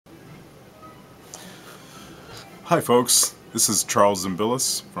Hi folks, this is Charles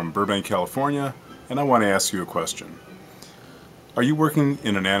Zembillas from Burbank, California, and I want to ask you a question. Are you working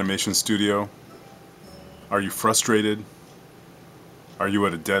in an animation studio? Are you frustrated? Are you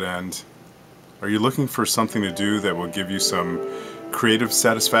at a dead end? Are you looking for something to do that will give you some creative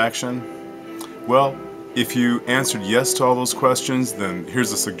satisfaction? Well, if you answered yes to all those questions, then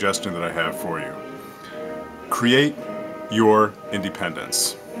here's a suggestion that I have for you. Create your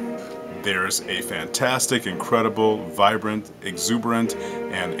independence. There's a fantastic, incredible, vibrant, exuberant,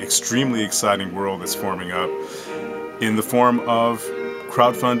 and extremely exciting world that's forming up in the form of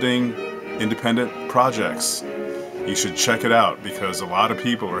crowdfunding independent projects. You should check it out because a lot of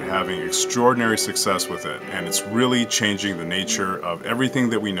people are having extraordinary success with it, and it's really changing the nature of everything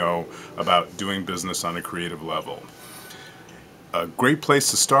that we know about doing business on a creative level. A great place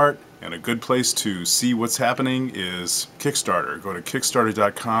to start and a good place to see what's happening is Kickstarter. Go to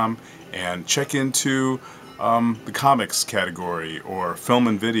Kickstarter.com and check into the comics category, or film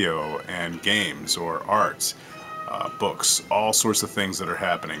and video, and games, or art, books, all sorts of things that are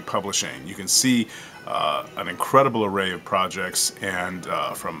happening, publishing. You can see an incredible array of projects and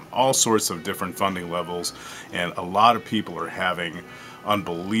from all sorts of different funding levels, and a lot of people are having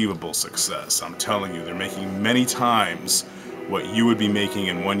unbelievable success. I'm telling you, they're making many times what you would be making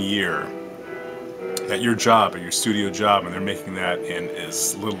in 1 year at your job, at your studio job, and they're making that in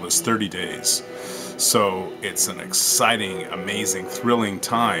as little as 30 days. So it's an exciting, amazing, thrilling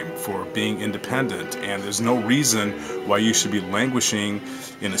time for being independent, and there's no reason why you should be languishing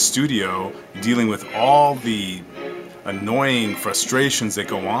in a studio dealing with all the annoying frustrations that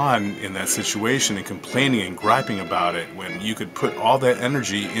go on in that situation and complaining and griping about it when you could put all that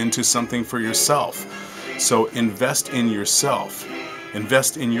energy into something for yourself. So invest in yourself,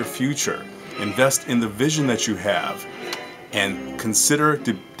 invest in your future, invest in the vision that you have, and consider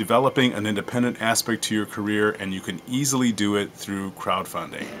developing an independent aspect to your career, and you can easily do it through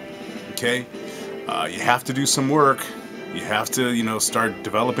crowdfunding. Okay? You have to do some work. You have to, start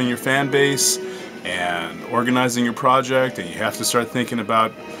developing your fan base and organizing your project, and you have to start thinking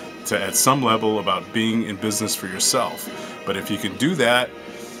about, at some level, about being in business for yourself. But if you can do that,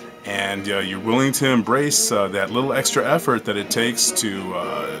 and you're willing to embrace that little extra effort that it takes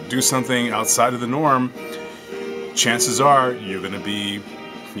to do something outside of the norm, chances are you're going to be,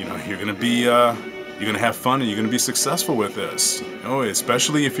 you're going to have fun and you're going to be successful with this.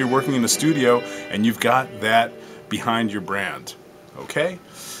 Especially if you're working in a studio and you've got that behind your brand. Okay?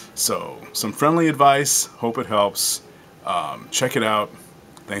 So, some friendly advice. Hope it helps. Check it out.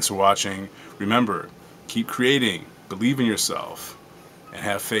 Thanks for watching. Remember, keep creating, believe in yourself, and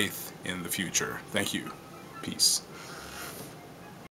have faith in the future. Thank you. Peace.